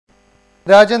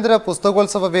രാജ്യാന്തര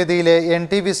പുസ്തകോത്സവ വേദിയിലെ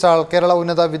NTV stall Kerala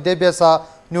ഉന്നത വിദ്യാഭ്യാസ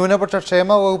ന്യൂനപക്ഷ ക്ഷേമ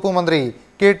വകുപ്പ് മന്ത്രി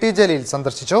KT ജലീൽ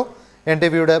സന്ദർശിച്ചു.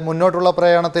 NTVയുടെ മുന്നോട്ടുള്ള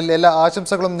പ്രയാണത്തിൽ എല്ലാ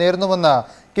ആശംസകളും നേരുന്നുവെന്ന്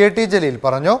KT ജലീൽ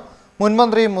പറഞ്ഞു.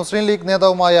 മുൻമന്ത്രിയും മുസ്ലിം ലീഗ്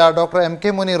നേതാവുമായ ഡോക്ടർ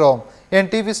MK മുനീറും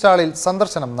NTV സ്റ്റാളിൽ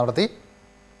സന്ദർശനം നടത്തി.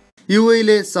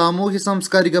 UAE സാമൂഹ്യ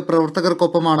സാംസ്കാരിക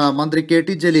പ്രവർത്തകർക്കൊപ്പമാണ് മന്ത്രി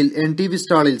KT ജലീൽ NTV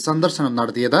സ്റ്റാളിൽ സന്ദർശനം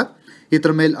നടത്തിയത്.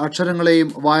 ഇത്രമേൽ അക്ഷരങ്ങളെയും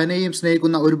വായനയെയും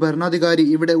സ്നേഹിക്കുന്ന ഒരു ഭരണാധികാരി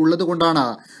ഇവിടെ ഉള്ളതുകൊണ്ടാണ്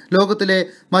ലോകത്തിലെ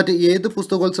മറ്റ് ഏത്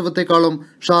പുസ്തകോത്സവത്തെക്കാളും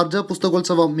ഷാർജ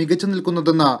പുസ്തകോത്സവം മികച്ചു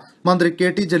നിൽക്കുന്നതെന്ന് മന്ത്രി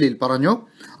KT ജലീൽ പറഞ്ഞു.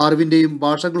 അറിവിന്റെയും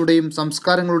ഭാഷകളുടെയും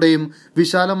സംസ്കാരങ്ങളുടെയും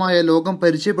വിശാലമായ ലോകം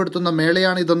പരിചയപ്പെടുത്തുന്ന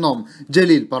മേളയാണിതെന്നും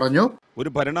ജലീൽ പറഞ്ഞു. ഒരു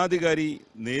ഭരണാധികാരി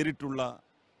നേരിട്ടുള്ള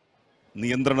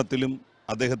നിയന്ത്രണത്തിലും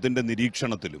അദ്ദേഹത്തിന്റെ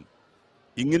നിരീക്ഷണത്തിലും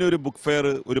ഇങ്ങനൊരു ബുക്ക് ഫെയർ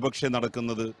ഒരുപക്ഷെ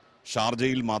നടക്കുന്നത്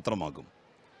ഷാർജയിൽ മാത്രമാകും.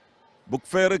 ബുക്ക്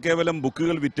ഫെയർ കേവലം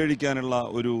ബുക്കുകൾ വിറ്റഴിക്കാനുള്ള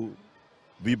ഒരു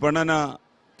വിപണന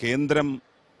കേന്ദ്രം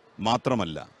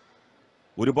മാത്രമല്ല,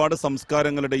 ഒരുപാട്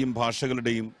സംസ്കാരങ്ങളുടെയും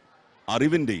ഭാഷകളുടെയും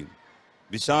അറിവിൻ്റെയും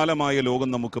വിശാലമായ ലോകം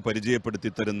നമുക്ക്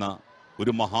പരിചയപ്പെടുത്തി തരുന്ന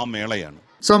ഒരു മഹാമേളയാണ്.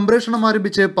 സംപ്രേഷണം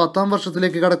ആരംഭിച്ച് 10ാം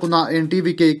വർഷത്തിലേക്ക് കടക്കുന്ന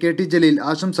NTVക്ക് KT ജലീൽ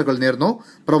ആശംസകൾ നേർന്നു.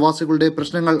 പ്രവാസികളുടെ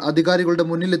പ്രശ്നങ്ങൾ അധികാരികളുടെ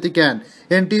മുന്നിലെത്തിക്കാൻ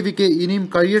NTVക്ക് ഇനിയും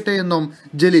കഴിയട്ടെ എന്നും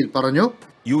ജലീൽ പറഞ്ഞു.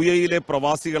 UAE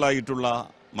പ്രവാസികളായിട്ടുള്ള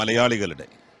മലയാളികളുടെ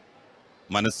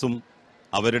മനസ്സും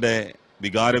അവരുടെ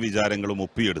വികാര വിചാരങ്ങളും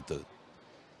ഒപ്പിയെടുത്ത്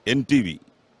NTV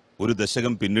ഒരു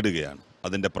ദശകം പിന്നിടുകയാണ്.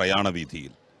 അതിൻ്റെ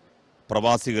പ്രയാണവീഥിയിൽ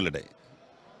പ്രവാസികളുടെ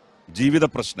ജീവിത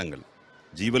പ്രശ്നങ്ങൾ,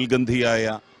 ജീവൽഗന്ധിയായ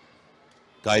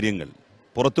കാര്യങ്ങൾ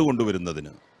പുറത്തു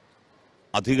കൊണ്ടുവരുന്നതിന്,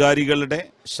 അധികാരികളുടെ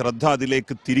ശ്രദ്ധ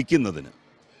അതിലേക്ക് തിരിക്കുന്നതിന്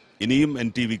ഇനിയും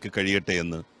NTVക്ക് കഴിയട്ടെ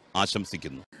എന്ന്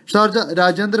ആശംസിക്കുന്നു. ഷാർജ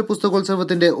രാജ്യാന്തര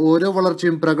പുസ്തകോത്സവത്തിന്റെ ഓരോ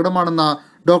വളർച്ചയും പ്രകടമാണെന്ന്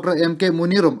ഡോക്ടർ MK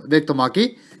മുനീറും വ്യക്തമാക്കി.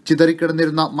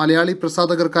 ചിതറിക്കിടന്നിരുന്ന മലയാളി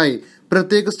പ്രസാധകർക്കായി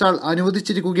പ്രത്യേക സ്റ്റാൾ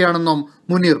അനുവദിച്ചിരിക്കുകയാണെന്നും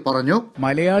മുനീർ പറഞ്ഞു.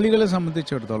 മലയാളികളെ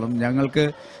സംബന്ധിച്ചിടത്തോളം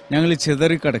ഞങ്ങൾ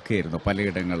ചിതറിക്കിടക്കുകയായിരുന്നു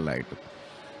പലയിടങ്ങളിലായിട്ടും.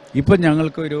 ഇപ്പം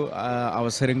ഞങ്ങൾക്കൊരു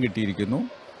അവസരം കിട്ടിയിരിക്കുന്നു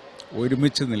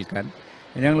ഒരുമിച്ച് നിൽക്കാൻ.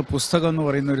 ഞങ്ങൾ പുസ്തകം എന്ന്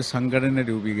പറയുന്ന ഒരു സംഘടന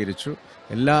രൂപീകരിച്ചു.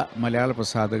 എല്ലാ മലയാള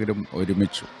പ്രസാധകരും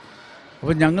ഒരുമിച്ചു.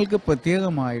 അപ്പോൾ ഞങ്ങൾക്ക്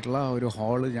പ്രത്യേകമായിട്ടുള്ള ഒരു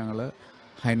ഹാള് ഞങ്ങൾ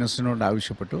ഹൈനസിനോട്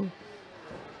ആവശ്യപ്പെട്ടു.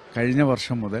 കഴിഞ്ഞ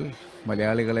വർഷം മുതൽ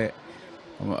മലയാളികളെ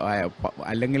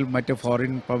അല്ലെങ്കിൽ മറ്റ്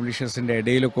ഫോറിൻ പബ്ലിഷേഴ്സിൻ്റെ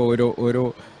ഇടയിലൊക്കെ ഓരോ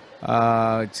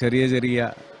ചെറിയ ചെറിയ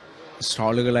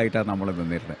സ്റ്റാളുകളായിട്ടാണ് നമ്മൾ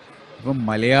നിന്നിരുന്നത്. അപ്പം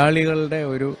മലയാളികളുടെ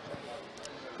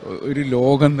ഒരു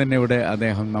ലോകം തന്നെ ഇവിടെ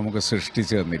അദ്ദേഹം നമുക്ക്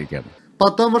സൃഷ്ടിച്ചു തന്നിരിക്കുകയാണ്.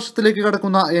 10ാം വർഷത്തിലേക്ക്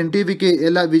കടക്കുന്ന NTVക്ക്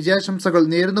എല്ലാ വിജയാശംസകൾ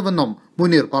നേരുന്നുവെന്നും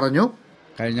മുനീർ പറഞ്ഞു.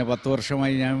 കഴിഞ്ഞ 10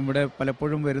 വർഷമായി ഞാൻ ഇവിടെ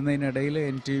പലപ്പോഴും വരുന്നതിനിടയിൽ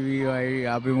NTVയുമായി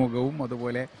അഭിമുഖവും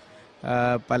അതുപോലെ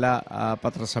പല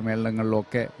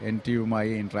പത്രസമ്മേളനങ്ങളിലൊക്കെ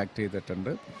NTVയുമായി ഇൻട്രാക്ട്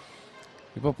ചെയ്തിട്ടുണ്ട്.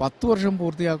 ഇപ്പോൾ 10 വർഷം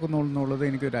പൂർത്തിയാക്കുന്നു എന്നുള്ളത്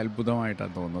എനിക്കൊരു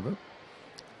അത്ഭുതമായിട്ടാണ് തോന്നുന്നത്.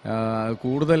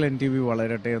 കൂടുതൽ NTV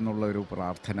വളരട്ടെ എന്നുള്ളൊരു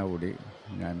പ്രാർത്ഥന കൂടി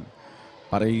ഞാൻ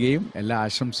പറയുകയും എല്ലാ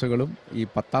ആശംസകളും ഈ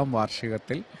 10ാം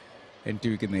വാർഷികത്തിൽ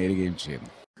NTVക്ക് നേരുകയും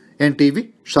ചെയ്യുന്നു. NTV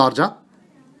Sharjah.